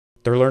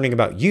They're learning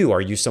about you. Are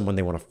you someone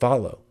they want to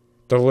follow?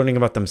 They're learning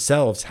about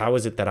themselves. How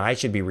is it that I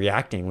should be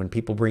reacting when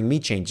people bring me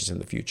changes in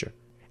the future?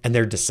 And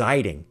they're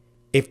deciding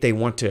if they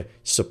want to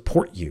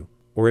support you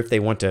or if they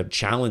want to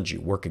challenge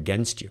you, work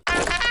against you.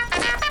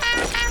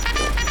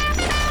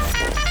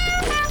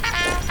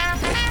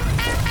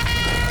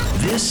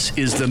 This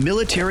is the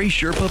Military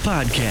Sherpa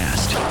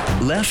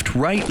Podcast. Left,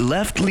 right,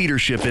 left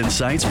leadership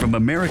insights from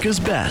America's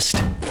best.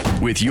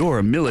 With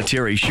your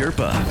Military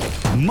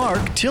Sherpa, Mark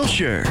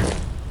Tilsher.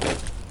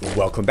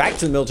 Welcome back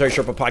to the Military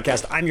Sherpa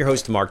Podcast. I'm your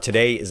host, Mark.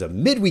 Today is a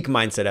midweek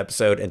mindset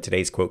episode, and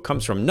today's quote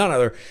comes from none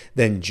other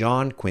than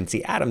John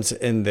Quincy Adams.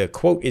 And the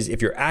quote is,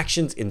 if your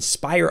actions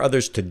inspire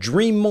others to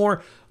dream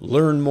more,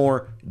 learn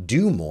more,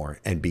 do more,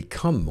 and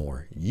become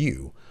more,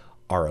 you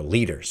are a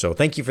leader. So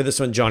thank you for this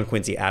one, John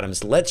Quincy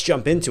Adams. Let's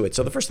jump into it.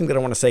 So the first thing that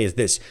I want to say is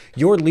this: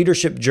 your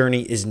leadership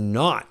journey is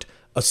not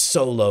a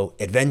solo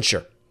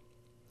adventure.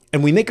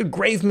 And we make a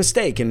grave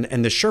mistake in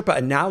the Sherpa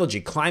analogy,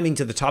 climbing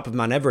to the top of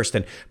Mount Everest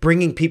and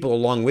bringing people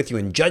along with you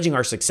and judging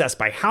our success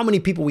by how many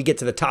people we get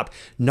to the top,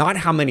 not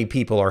how many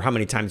people or how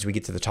many times we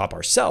get to the top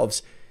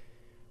ourselves.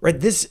 Right?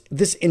 This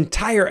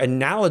entire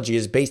analogy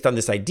is based on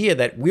this idea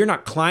that we're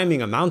not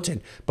climbing a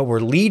mountain, but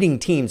we're leading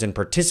teams and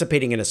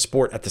participating in a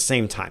sport at the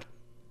same time.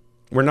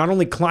 We're not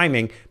only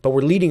climbing, but we're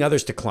leading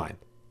others to climb.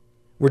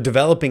 We're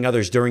developing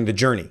others during the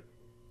journey.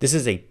 This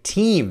is a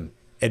team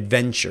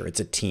adventure. It's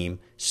a team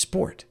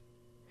sport.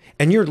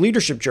 And your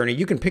leadership journey,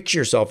 you can picture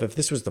yourself if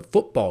this was the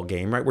football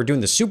game, right? We're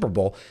doing the Super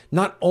Bowl.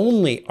 Not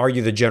only are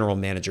you the general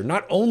manager,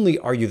 not only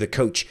are you the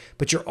coach,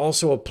 but you're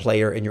also a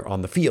player and you're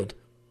on the field.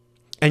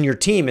 And your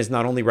team is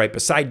not only right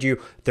beside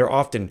you, they're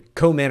often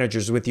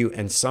co-managers with you,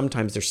 and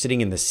sometimes they're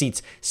sitting in the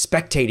seats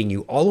spectating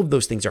you. All of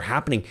those things are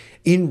happening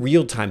in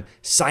real time,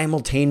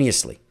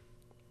 simultaneously.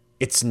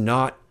 It's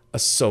not a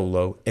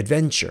solo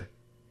adventure.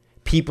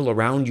 People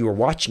around you are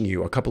watching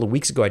you. A couple of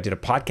weeks ago, I did a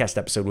podcast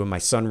episode when my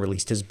son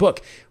released his book,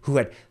 who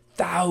had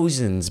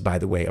thousands, by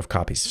the way, of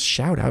copies.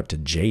 Shout out to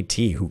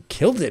JT, who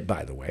killed it,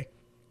 by the way.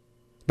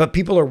 But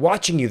people are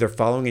watching you. They're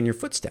following in your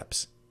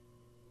footsteps.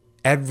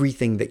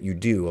 Everything that you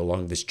do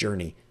along this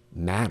journey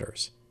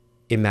matters.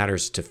 It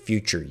matters to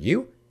future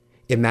you.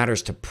 It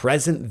matters to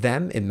present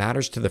them. It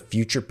matters to the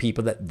future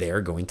people that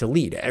they're going to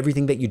lead.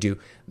 Everything that you do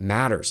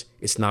matters.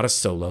 It's not a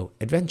solo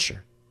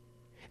adventure.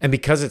 And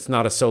because it's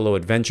not a solo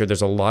adventure,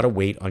 there's a lot of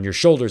weight on your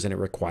shoulders and it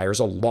requires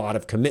a lot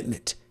of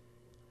commitment.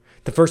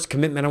 The first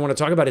commitment I want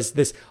to talk about is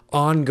this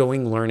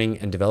ongoing learning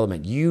and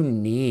development. You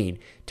need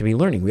to be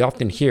learning. We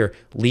often hear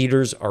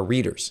leaders are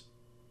readers.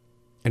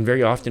 And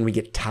very often we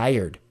get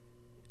tired.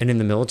 And in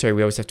the military,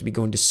 we always have to be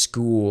going to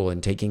school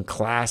and taking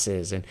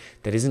classes. And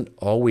that isn't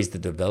always the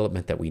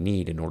development that we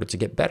need in order to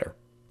get better.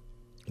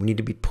 We need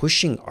to be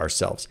pushing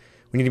ourselves.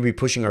 We need to be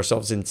pushing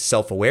ourselves in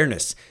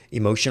self-awareness,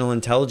 emotional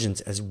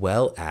intelligence, as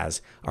well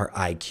as our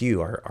IQ,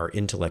 our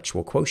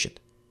intellectual quotient.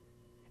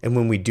 And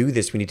when we do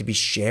this, we need to be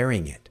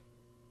sharing it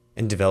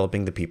and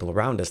developing the people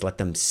around us. Let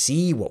them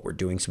see what we're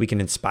doing so we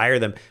can inspire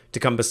them to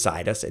come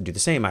beside us and do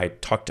the same. I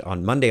talked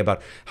on Monday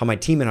about how my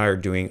team and I are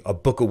doing a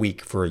book a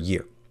week for a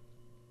year.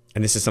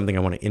 And this is something I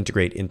want to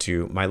integrate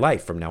into my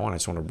life from now on. I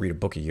just want to read a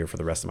book a year for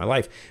the rest of my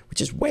life, which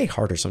is way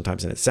harder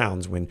sometimes than it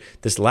sounds. When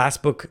this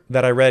last book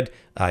that I read,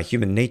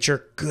 Human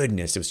Nature,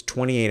 goodness, it was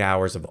 28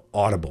 hours of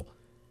Audible.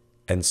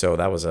 And so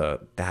that was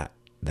a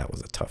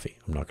toughie.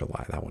 I'm not gonna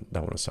lie.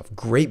 That one was tough.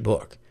 Great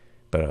book,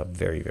 but a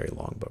very, very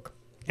long book.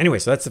 Anyway,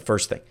 so that's the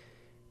first thing.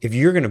 If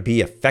you're going to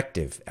be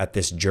effective at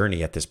this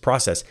journey, at this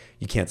process,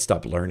 you can't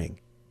stop learning.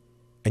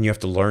 And you have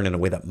to learn in a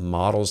way that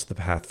models the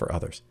path for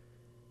others.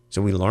 So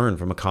we learn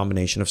from a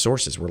combination of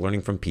sources. We're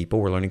learning from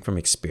people. We're learning from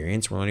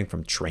experience. We're learning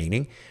from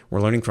training.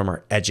 We're learning from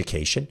our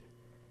education.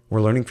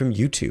 We're learning from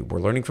YouTube. We're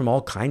learning from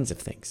all kinds of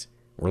things.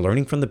 We're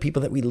learning from the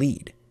people that we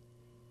lead.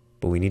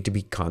 But we need to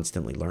be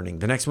constantly learning.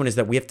 The next one is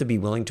that we have to be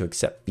willing to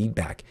accept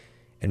feedback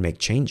and make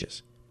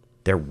changes.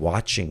 They're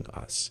watching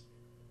us.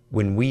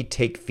 When we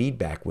take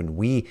feedback, when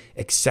we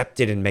accept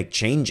it and make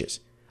changes.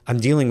 I'm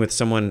dealing with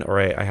someone,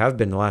 or I have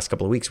been the last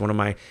couple of weeks, one of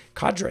my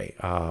cadre,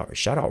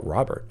 shout out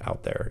Robert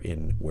out there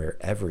in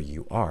wherever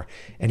you are.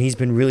 And he's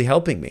been really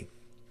helping me.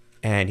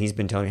 And he's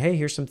been telling me, hey,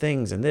 here's some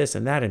things and this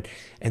and that.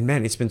 And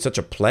man, it's been such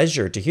a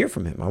pleasure to hear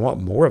from him. I want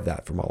more of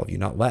that from all of you,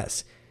 not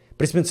less.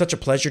 But it's been such a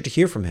pleasure to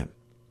hear from him.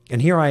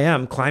 And here I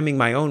am climbing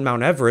my own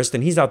Mount Everest,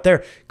 and he's out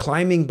there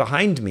climbing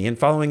behind me and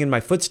following in my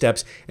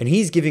footsteps, and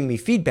he's giving me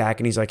feedback,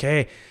 and he's like,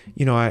 hey,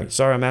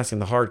 sorry I'm asking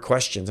the hard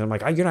questions. And I'm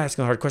like, you're not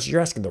asking the hard questions,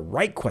 you're asking the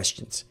right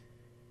questions.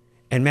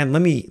 And man,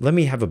 let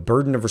me have a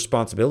burden of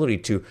responsibility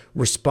to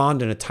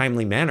respond in a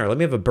timely manner. Let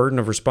me have a burden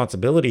of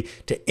responsibility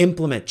to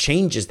implement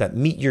changes that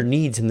meet your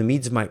needs and the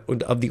needs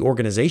of the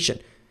organization,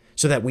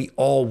 so that we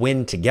all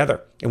win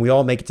together and we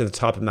all make it to the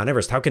top of Mount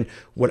Everest. How can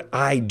what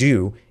I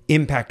do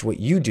impact what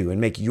you do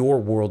and make your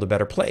world a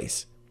better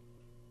place?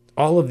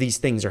 All of these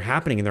things are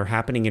happening, and they're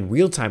happening in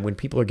real time when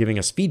people are giving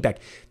us feedback.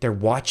 They're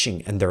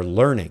watching and they're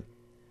learning.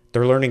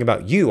 They're learning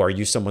about you. Are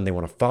you someone they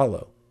want to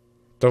follow?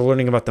 They're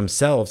learning about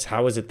themselves.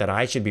 How is it that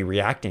I should be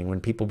reacting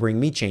when people bring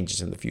me changes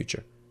in the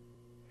future?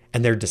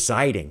 And they're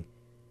deciding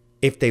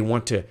if they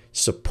want to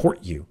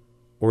support you,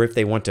 or if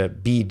they want to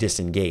be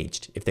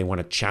disengaged, if they want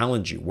to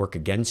challenge you, work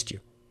against you,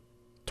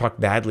 talk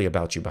badly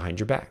about you behind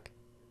your back.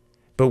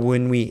 But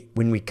when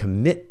we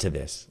commit to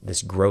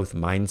this growth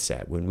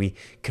mindset, when we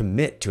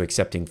commit to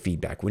accepting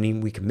feedback,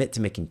 when we commit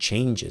to making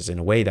changes in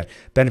a way that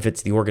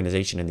benefits the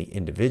organization and the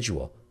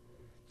individual,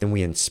 then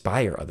we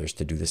inspire others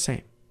to do the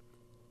same.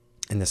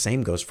 And the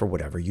same goes for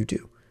whatever you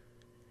do.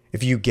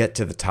 If you get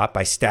to the top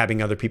by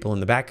stabbing other people in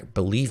the back,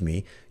 believe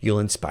me, you'll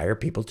inspire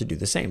people to do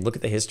the same. Look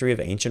at the history of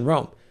ancient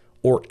Rome,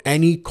 or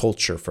any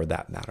culture for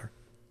that matter.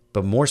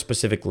 But more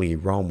specifically,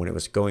 Rome, when it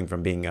was going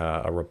from being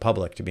a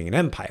republic to being an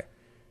empire.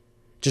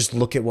 Just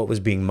look at what was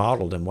being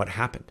modeled and what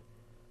happened,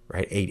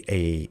 right?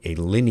 A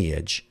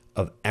lineage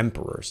of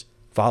emperors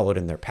followed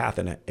in their path,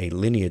 and a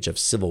lineage of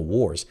civil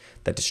wars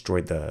that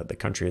destroyed the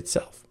country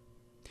itself.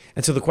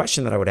 And so the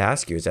question that I would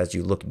ask you is, as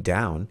you look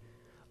down,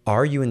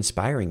 are you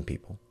inspiring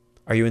people?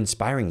 Are you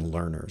inspiring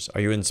learners?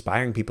 Are you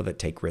inspiring people that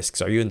take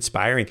risks? Are you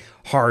inspiring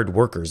hard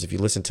workers? If you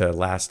listen to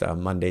last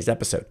Monday's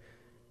episode,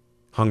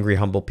 hungry,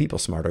 humble, people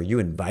smart. Are you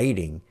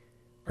inspiring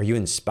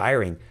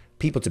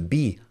people to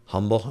be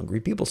humble, hungry,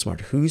 people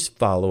smart? Who's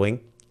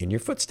following in your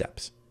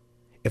footsteps?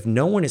 If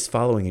no one is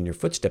following in your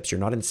footsteps, you're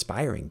not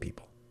inspiring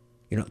people.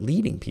 You're not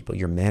leading people.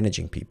 You're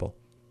managing people.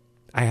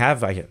 I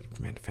had a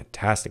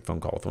fantastic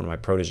phone call with one of my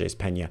proteges,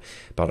 Pena,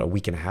 about a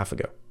week and a half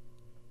ago.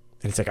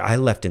 And it's like, I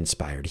left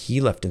inspired.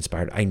 He left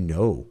inspired. I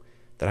know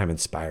that I'm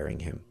inspiring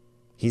him.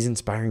 He's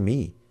inspiring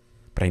me,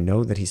 but I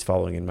know that he's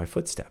following in my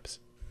footsteps.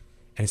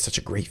 And it's such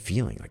a great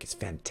feeling. Like, it's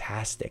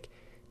fantastic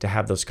to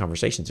have those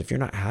conversations. If you're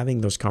not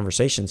having those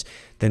conversations,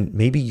 then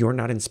maybe you're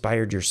not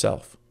inspired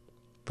yourself.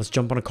 Let's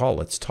jump on a call.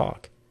 Let's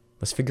talk.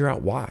 Let's figure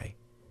out why.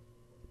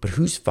 But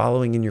who's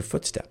following in your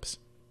footsteps?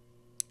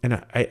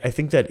 And I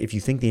think that if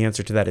you think the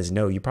answer to that is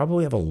no, you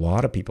probably have a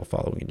lot of people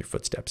following in your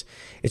footsteps.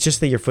 It's just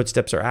that your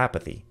footsteps are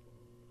apathy.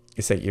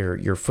 It's that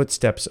your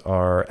footsteps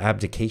are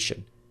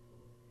abdication.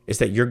 It's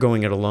that you're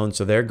going it alone,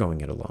 so they're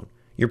going it alone.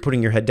 You're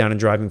putting your head down and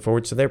driving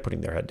forward, so they're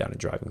putting their head down and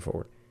driving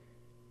forward.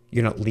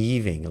 You're not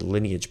leaving a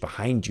lineage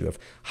behind you of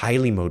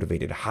highly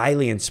motivated,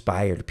 highly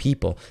inspired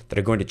people that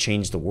are going to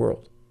change the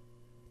world,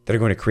 that are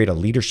going to create a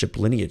leadership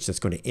lineage that's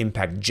going to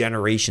impact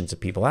generations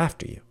of people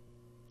after you.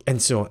 And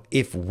so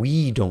if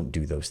we don't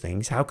do those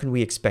things, how can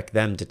we expect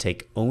them to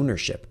take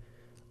ownership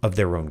of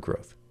their own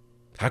growth?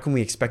 How can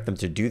we expect them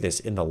to do this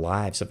in the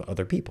lives of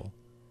other people?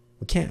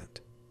 We can't.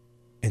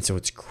 And so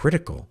it's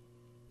critical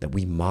that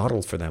we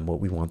model for them what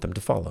we want them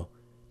to follow.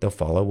 They'll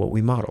follow what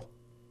we model,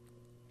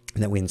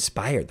 and that we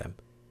inspire them,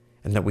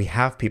 and that we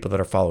have people that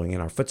are following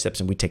in our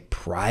footsteps, and we take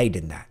pride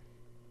in that.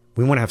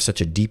 We want to have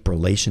such a deep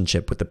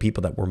relationship with the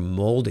people that we're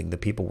molding, the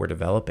people we're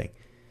developing,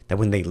 that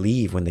when they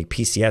leave, when they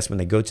PCS, when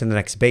they go to the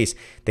next base,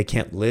 they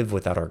can't live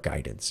without our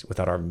guidance,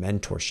 without our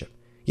mentorship.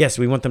 Yes,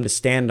 we want them to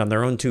stand on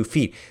their own 2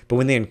 feet, but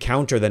when they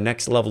encounter the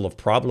next level of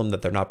problem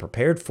that they're not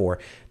prepared for,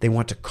 they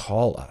want to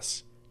call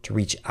us, to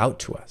reach out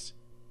to us,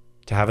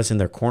 to have us in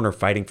their corner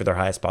fighting for their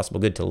highest possible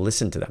good, to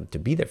listen to them, to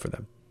be there for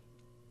them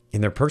in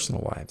their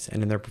personal lives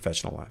and in their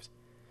professional lives.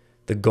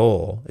 The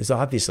goal is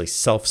obviously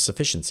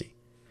self-sufficiency,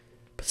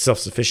 but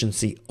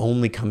self-sufficiency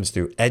only comes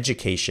through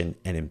education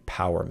and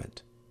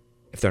empowerment.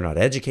 If they're not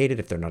educated,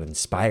 if they're not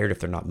inspired, if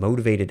they're not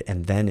motivated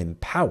and then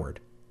empowered,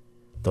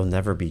 they'll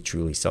never be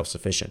truly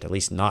self-sufficient, at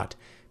least not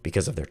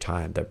because of their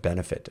time, their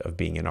benefit of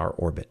being in our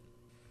orbit.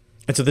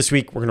 And so this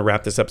week, we're going to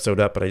wrap this episode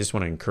up, but I just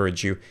want to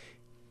encourage you,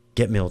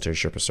 get Military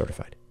Sherpa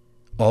certified.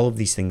 All of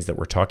these things that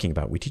we're talking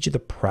about, we teach you the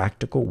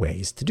practical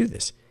ways to do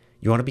this.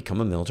 You want to become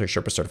a Military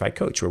Sherpa certified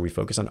coach, where we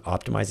focus on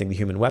optimizing the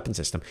human weapon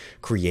system,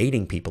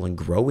 creating people and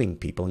growing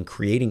people and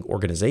creating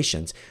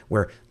organizations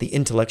where the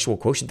intellectual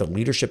quotient, the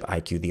leadership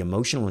IQ, the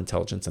emotional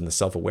intelligence, and the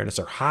self-awareness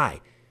are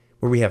high,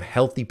 where we have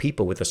healthy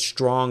people with a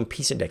strong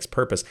peace index,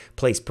 purpose,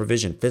 place,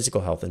 provision,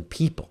 physical health, and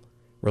people,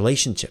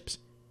 relationships.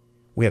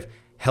 We have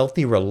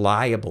healthy,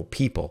 reliable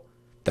people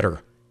that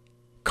are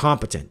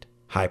competent,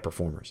 high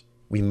performers.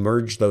 We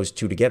merge those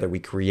two together. We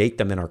create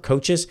them in our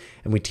coaches,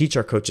 and we teach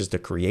our coaches to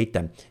create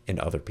them in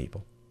other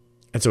people.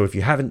 And so if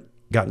you haven't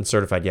gotten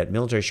certified yet,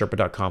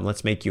 militarySherpa.com,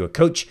 let's make you a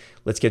coach.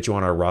 Let's get you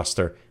on our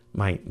roster.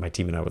 My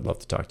team and I would love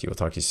to talk to you. We'll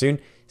talk to you soon.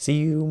 See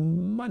you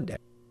Monday.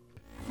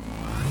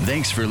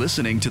 Thanks for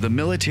listening to the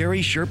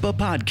Military Sherpa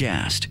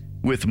Podcast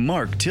with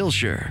Mark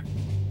Tilsher.